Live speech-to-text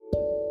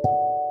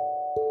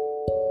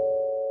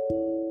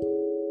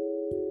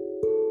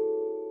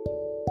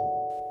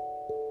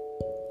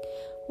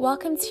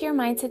Welcome to your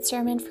Mindset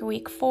Sermon for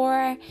week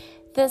 4.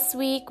 This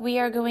week, we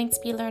are going to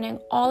be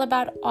learning all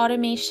about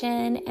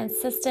automation and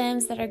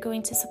systems that are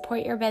going to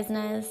support your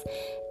business.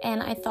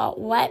 And I thought,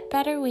 what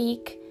better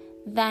week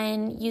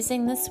than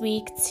using this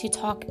week to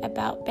talk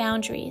about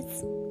boundaries.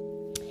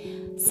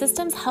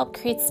 Systems help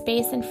create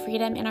space and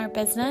freedom in our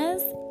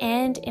business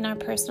and in our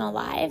personal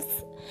lives,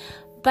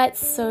 but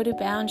so do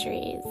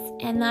boundaries.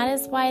 And that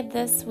is why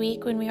this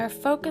week, when we are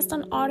focused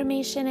on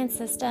automation and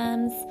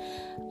systems,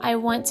 I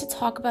want to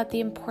talk about the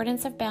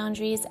importance of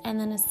boundaries and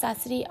the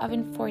necessity of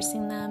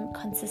enforcing them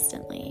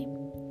consistently.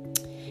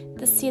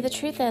 The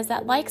truth is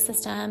that, like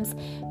systems,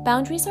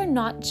 boundaries are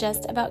not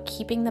just about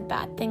keeping the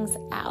bad things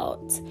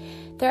out.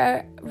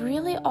 They're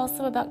really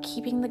also about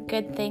keeping the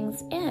good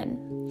things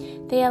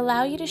in. They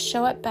allow you to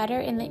show up better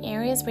in the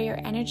areas where your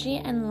energy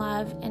and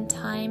love and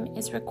time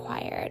is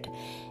required,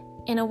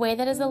 in a way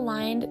that is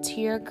aligned to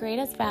your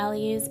greatest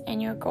values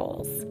and your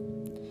goals.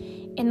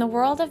 In the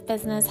world of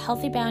business,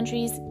 healthy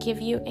boundaries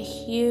give you a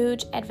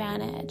huge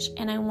advantage,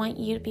 and I want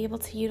you to be able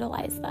to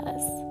utilize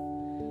this.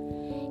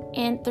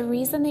 And the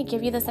reason they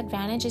give you this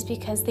advantage is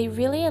because they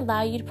really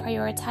allow you to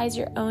prioritize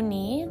your own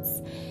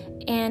needs,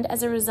 and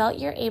as a result,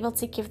 you're able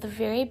to give the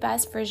very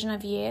best version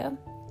of you,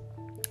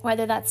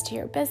 whether that's to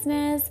your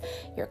business,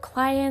 your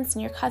clients,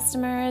 and your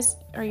customers,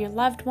 or your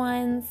loved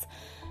ones.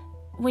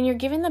 When you're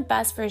giving the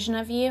best version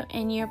of you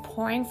and you're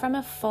pouring from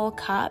a full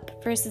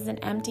cup versus an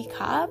empty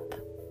cup,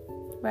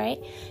 right?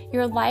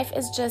 Your life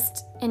is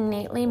just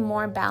innately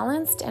more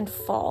balanced and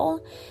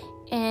full.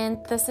 And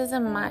this is a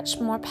much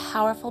more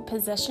powerful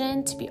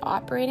position to be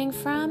operating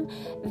from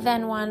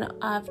than one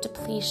of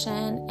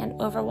depletion and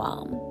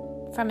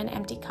overwhelm from an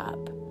empty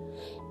cup.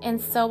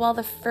 And so while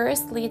the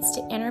first leads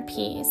to inner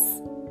peace,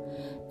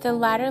 the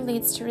latter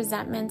leads to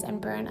resentment and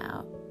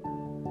burnout.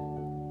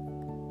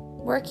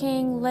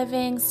 Working,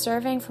 living,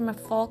 serving from a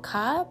full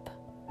cup,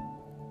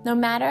 no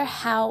matter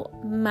how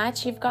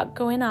much you've got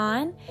going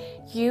on,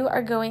 you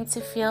are going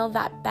to feel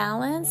that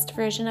balanced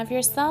version of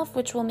yourself,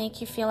 which will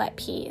make you feel at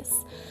peace.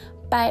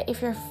 But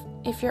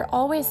if you're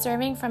always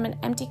serving from an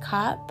empty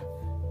cup,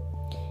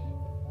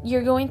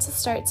 you're going to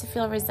start to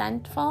feel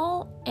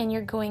resentful and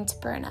you're going to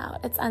burn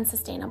out. It's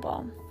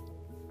unsustainable.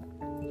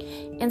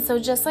 And so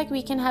just like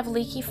we can have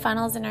leaky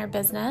funnels in our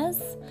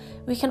business,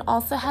 we can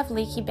also have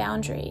leaky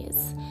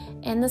boundaries.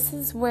 And this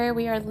is where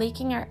we are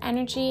leaking our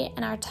energy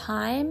and our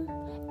time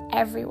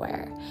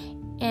everywhere.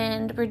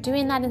 And we're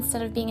doing that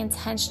instead of being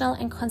intentional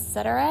and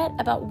considerate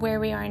about where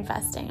we are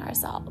investing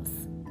ourselves.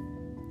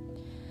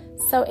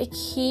 So a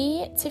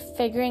key to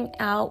figuring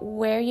out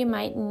where you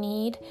might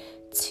need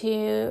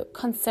to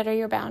consider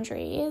your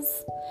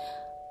boundaries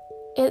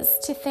is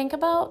to think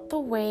about the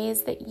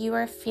ways that you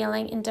are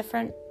feeling in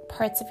different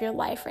parts of your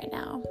life right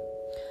now.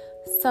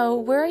 So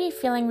where are you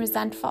feeling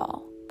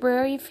resentful? Where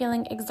are you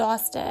feeling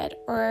exhausted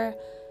or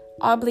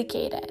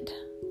obligated,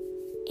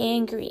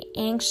 angry,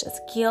 anxious,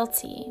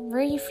 guilty?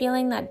 Where are you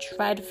feeling that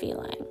dread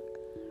feeling?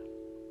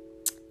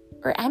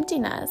 Or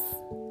emptiness?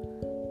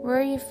 Where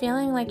are you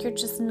feeling like you're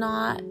just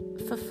not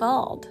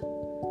fulfilled?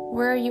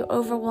 Where are you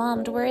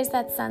overwhelmed? Where is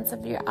that sense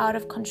of you're out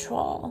of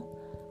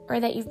control or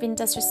that you've been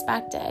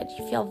disrespected?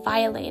 You feel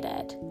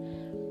violated.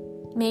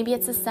 Maybe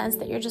it's a sense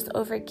that you're just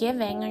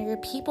overgiving or you're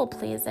people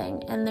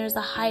pleasing, and there's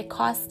a high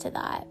cost to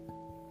that.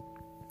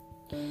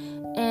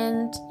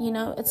 And,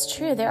 it's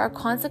true. There are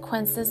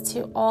consequences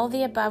to all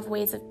the above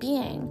ways of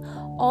being.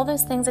 All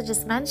those things I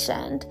just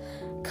mentioned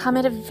come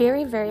at a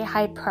very, very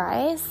high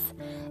price,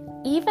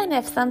 even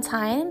if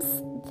sometimes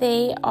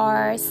they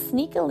are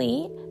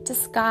sneakily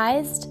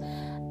disguised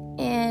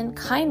in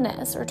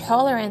kindness or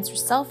tolerance or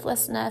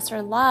selflessness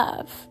or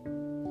love,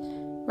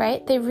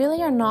 right? They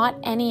really are not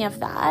any of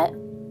that.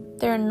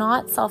 They're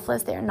not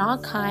selfless. They are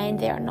not kind.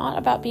 They are not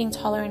about being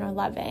tolerant or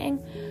loving.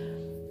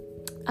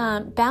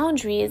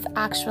 Boundaries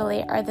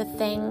actually are the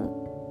thing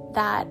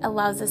that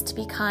allows us to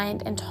be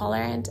kind and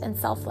tolerant and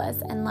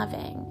selfless and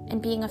loving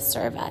and being of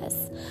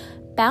service.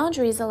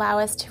 Boundaries allow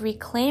us to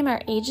reclaim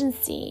our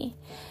agency,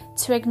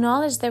 to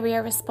acknowledge that we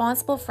are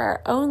responsible for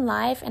our own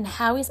life and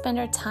how we spend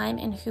our time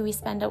and who we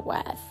spend it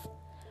with.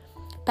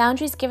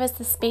 Boundaries give us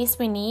the space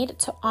we need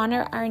to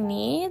honor our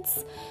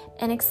needs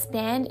and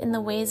expand in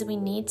the ways we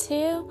need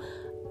to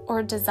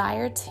or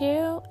desire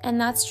to,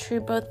 and that's true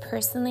both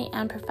personally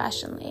and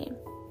professionally.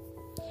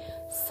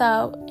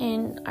 So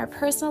in our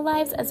personal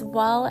lives as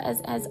well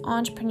as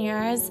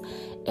entrepreneurs,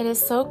 it is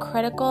so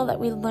critical that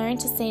we learn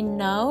to say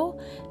no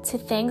to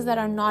things that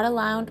are not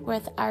aligned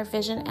with our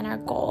vision and our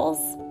goals.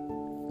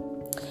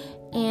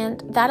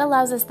 And that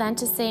allows us then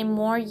to say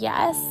more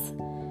yes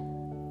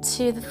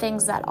to the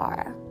things that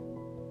are,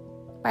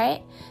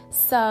 right?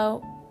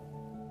 So,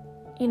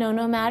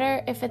 no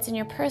matter if it's in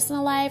your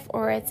personal life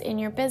or it's in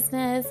your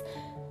business,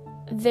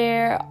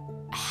 there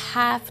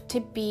have to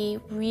be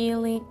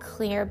really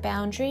clear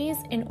boundaries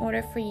in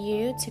order for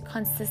you to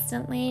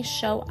consistently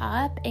show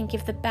up and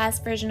give the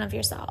best version of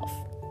yourself.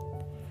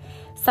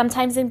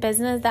 Sometimes in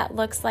business that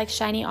looks like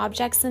shiny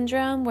object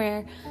syndrome,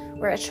 where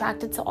We're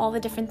attracted to all the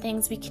different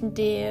things we can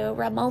do.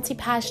 We're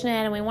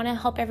multi-passionate and we want to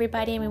help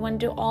everybody and we want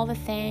to do all the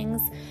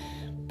things.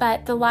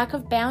 But the lack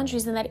of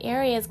boundaries in that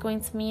area is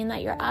going to mean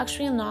that you're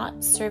actually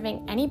not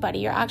serving anybody.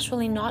 You're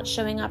actually not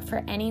showing up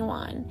for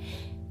anyone.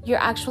 You're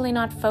actually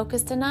not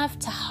focused enough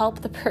to help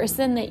the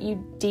person that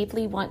you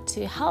deeply want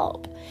to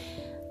help.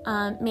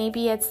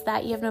 Maybe it's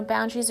that you have no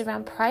boundaries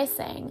around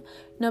pricing,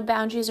 no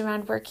boundaries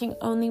around working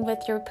only with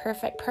your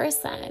perfect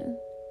person,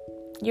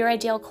 your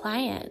ideal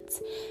client.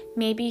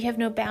 Maybe you have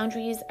no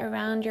boundaries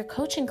around your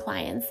coaching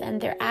clients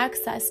and their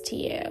access to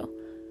you.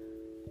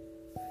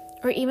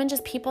 Or even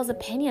just people's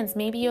opinions.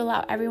 Maybe you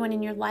allow everyone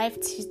in your life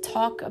to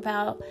talk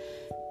about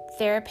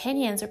their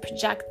opinions or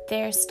project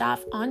their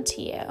stuff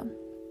onto you.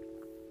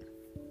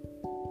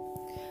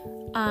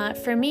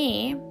 For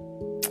me,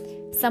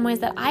 some ways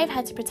that I've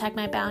had to protect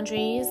my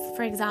boundaries,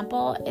 for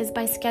example, is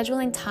by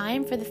scheduling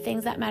time for the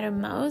things that matter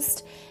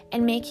most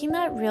and making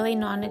that really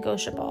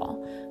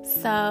non-negotiable.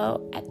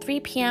 So at 3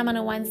 p.m. on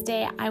a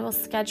Wednesday, I will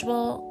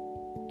schedule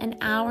an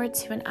hour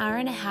to an hour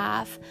and a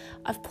half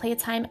of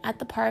playtime at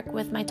the park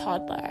with my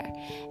toddler.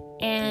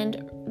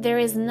 And there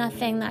is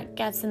nothing that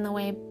gets in the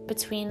way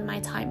between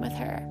my time with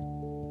her.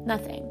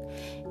 Nothing.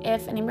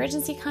 If an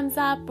emergency comes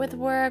up with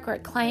work or a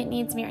client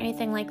needs me or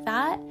anything like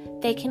that,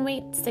 they can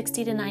wait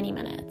 60 to 90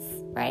 minutes,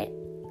 right?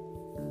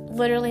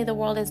 Literally, the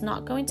world is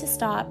not going to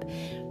stop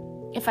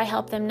if I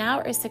help them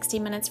now or 60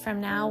 minutes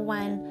from now,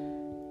 when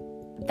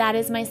that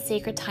is my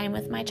sacred time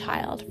with my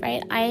child,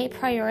 right? I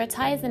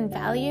prioritize and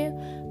value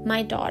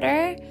my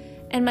daughter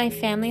and my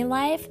family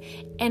life,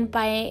 and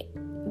by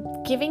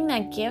giving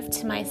that gift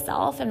to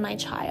myself and my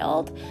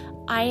child,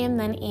 I am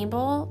then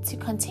able to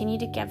continue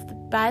to give the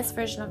best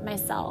version of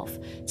myself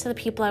to the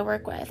people I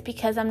work with,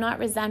 because I'm not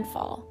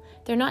resentful.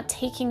 They're not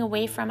taking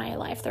away from my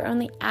life. They're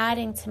only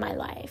adding to my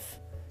life.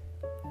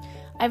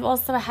 I've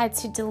also had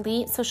to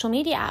delete social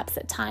media apps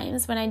at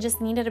times when I just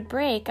needed a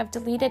break. I've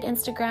deleted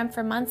Instagram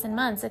for months and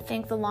months. I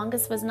think the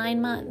longest was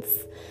 9 months.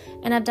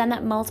 And I've done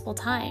that multiple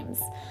times.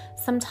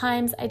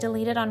 Sometimes I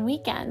delete it on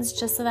weekends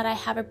just so that I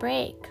have a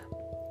break.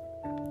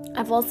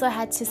 I've also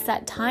had to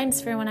set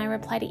times for when I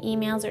reply to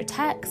emails or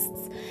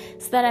texts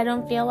so that I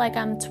don't feel like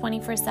I'm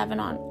 24/7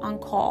 on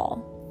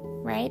call,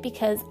 right?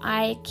 Because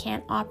I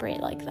can't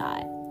operate like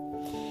that.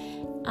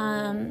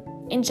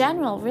 In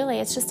general, really,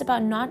 it's just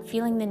about not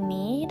feeling the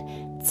need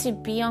to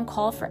be on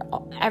call for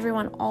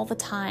everyone all the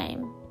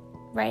time,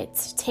 right?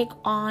 To take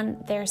on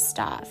their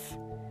stuff.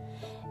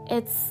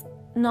 It's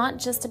not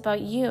just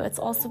about you. It's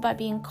also about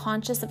being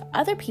conscious of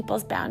other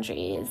people's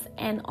boundaries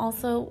and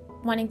also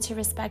wanting to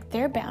respect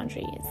their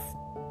boundaries.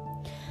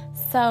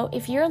 So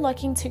if you're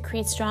looking to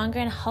create stronger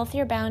and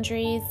healthier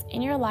boundaries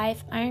in your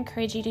life, I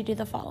encourage you to do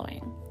the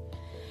following.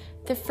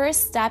 The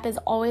first step is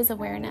always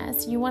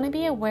awareness. You want to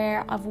be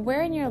aware of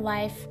where in your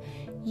life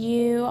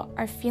you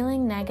are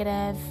feeling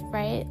negative,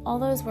 right? All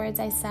those words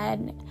I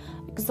said: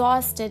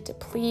 exhausted,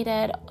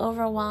 depleted,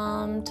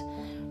 overwhelmed,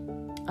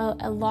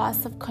 a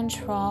loss of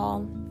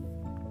control,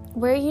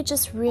 where you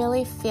just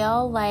really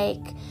feel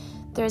like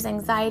there's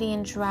anxiety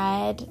and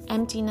dread,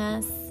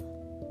 emptiness,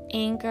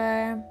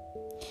 anger.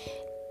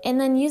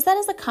 And then use that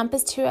as a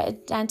compass to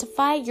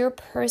identify your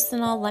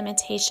personal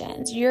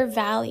limitations, your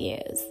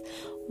values,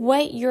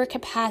 what your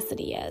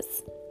capacity is.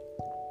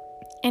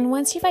 And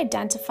once you've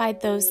identified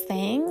those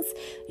things,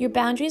 your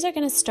boundaries are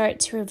going to start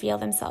to reveal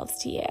themselves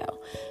to you,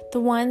 the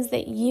ones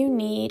that you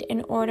need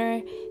in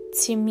order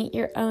to meet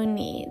your own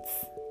needs.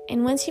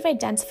 And once you've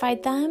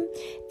identified them,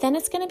 then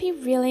it's going to be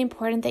really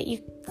important that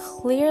you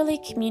clearly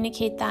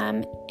communicate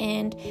them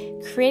and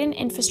create an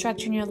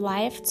infrastructure in your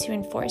life to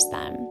enforce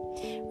them.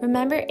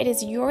 Remember, it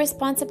is your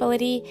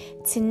responsibility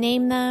to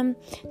name them,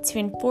 to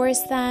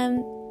enforce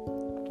them,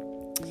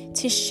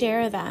 to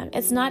share them.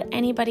 It's not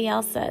anybody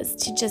else's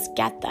to just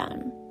get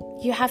them.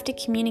 You have to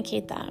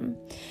communicate them.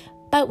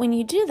 But when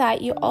you do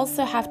that, you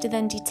also have to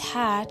then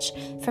detach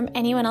from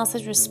anyone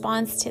else's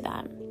response to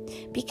them.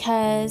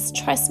 Because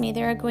trust me,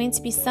 there are going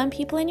to be some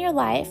people in your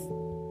life,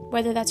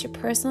 whether that's your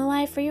personal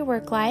life or your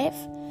work life,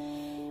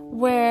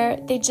 where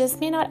they just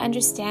may not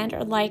understand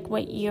or like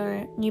what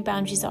your new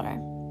boundaries are,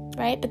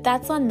 right? But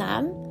that's on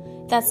them.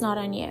 That's not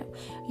on you.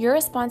 Your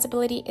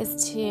responsibility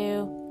is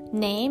to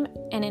name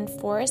and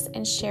enforce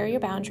and share your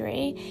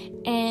boundary,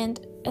 and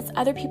it's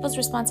other people's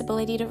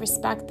responsibility to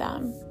respect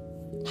them.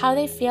 How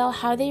they feel,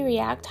 how they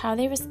react, how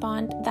they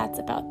respond, that's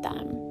about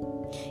them.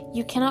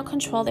 You cannot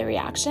control their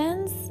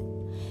reactions,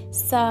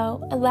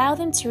 so allow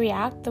them to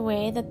react the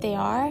way that they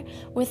are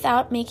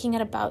without making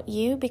it about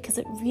you, because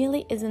it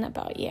really isn't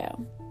about you.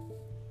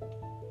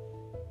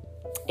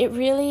 It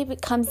really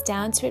comes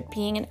down to it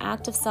being an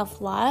act of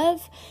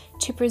self-love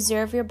to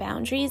preserve your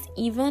boundaries,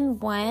 even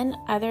when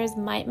others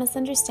might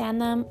misunderstand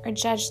them or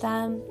judge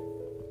them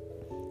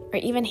or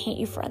even hate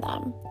you for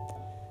them.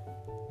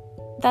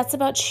 That's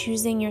about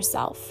choosing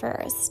yourself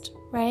first,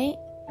 right?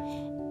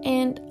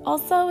 And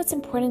also, it's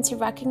important to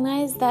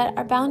recognize that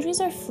our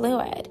boundaries are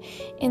fluid.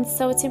 And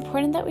so it's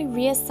important that we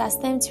reassess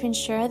them to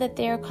ensure that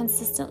they are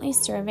consistently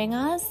serving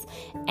us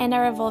and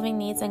our evolving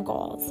needs and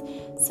goals.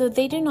 So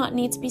they do not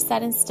need to be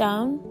set in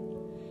stone.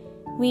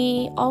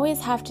 We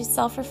always have to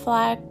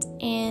self-reflect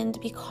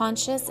and be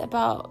conscious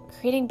about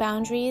creating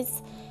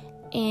boundaries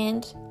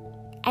and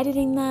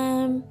editing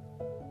them,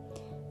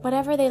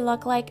 whatever they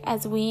look like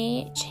as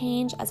we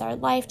change, as our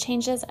life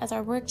changes, as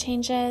our work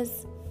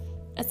changes,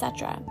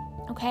 etc.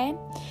 Okay?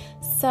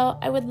 So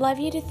I would love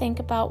you to think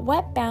about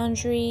what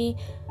boundary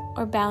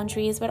or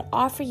boundaries would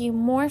offer you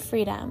more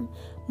freedom,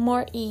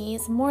 more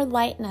ease, more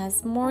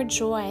lightness, more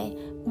joy,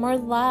 more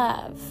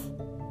love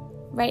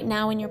right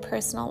now in your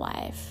personal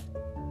life.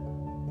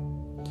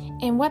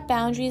 And what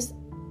boundaries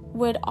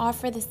would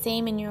offer the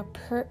same in your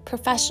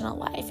professional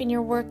life, in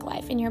your work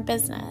life, in your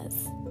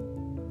business.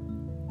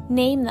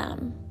 Name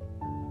them.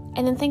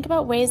 And then think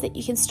about ways that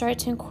you can start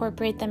to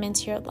incorporate them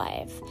into your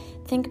life.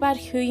 Think about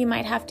who you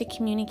might have to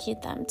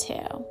communicate them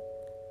to.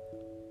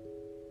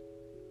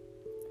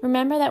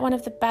 Remember that one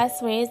of the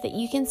best ways that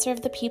you can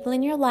serve the people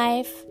in your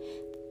life,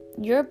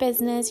 your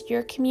business,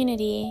 your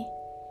community,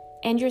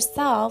 and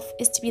yourself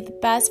is to be the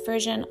best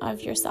version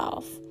of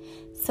yourself.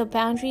 So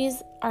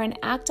boundaries are an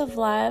act of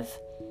love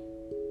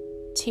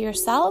to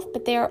yourself,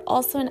 but they are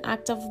also an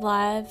act of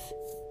love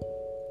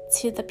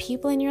to the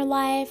people in your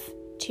life,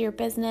 to your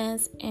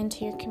business, and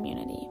to your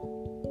community.